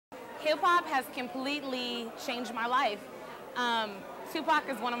Hip hop has completely changed my life. Tupac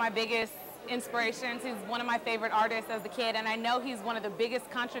is one of my biggest inspirations. He's one of my favorite artists as a kid, and I know he's one of the biggest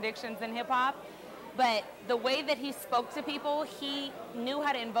contradictions in hip hop. But the way that he spoke to people, he knew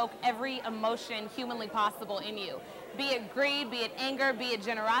how to invoke every emotion humanly possible in you. Be it greed, be it anger, be it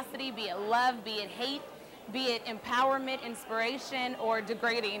generosity, be it love, be it hate, be it empowerment, inspiration, or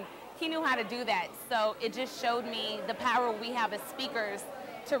degrading. He knew how to do that. So it just showed me the power we have as speakers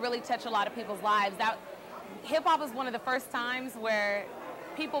to really touch a lot of people's lives. Hip hop was one of the first times where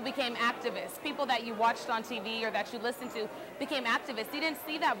people became activists. People that you watched on TV or that you listened to became activists. You didn't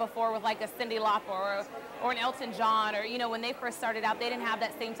see that before with like a Cyndi Lauper or an Elton John, or, you know, when they first started out, they didn't have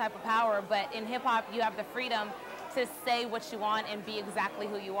that same type of power. But in hip hop, you have the freedom to say what you want and be exactly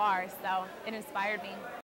who you are. So it inspired me.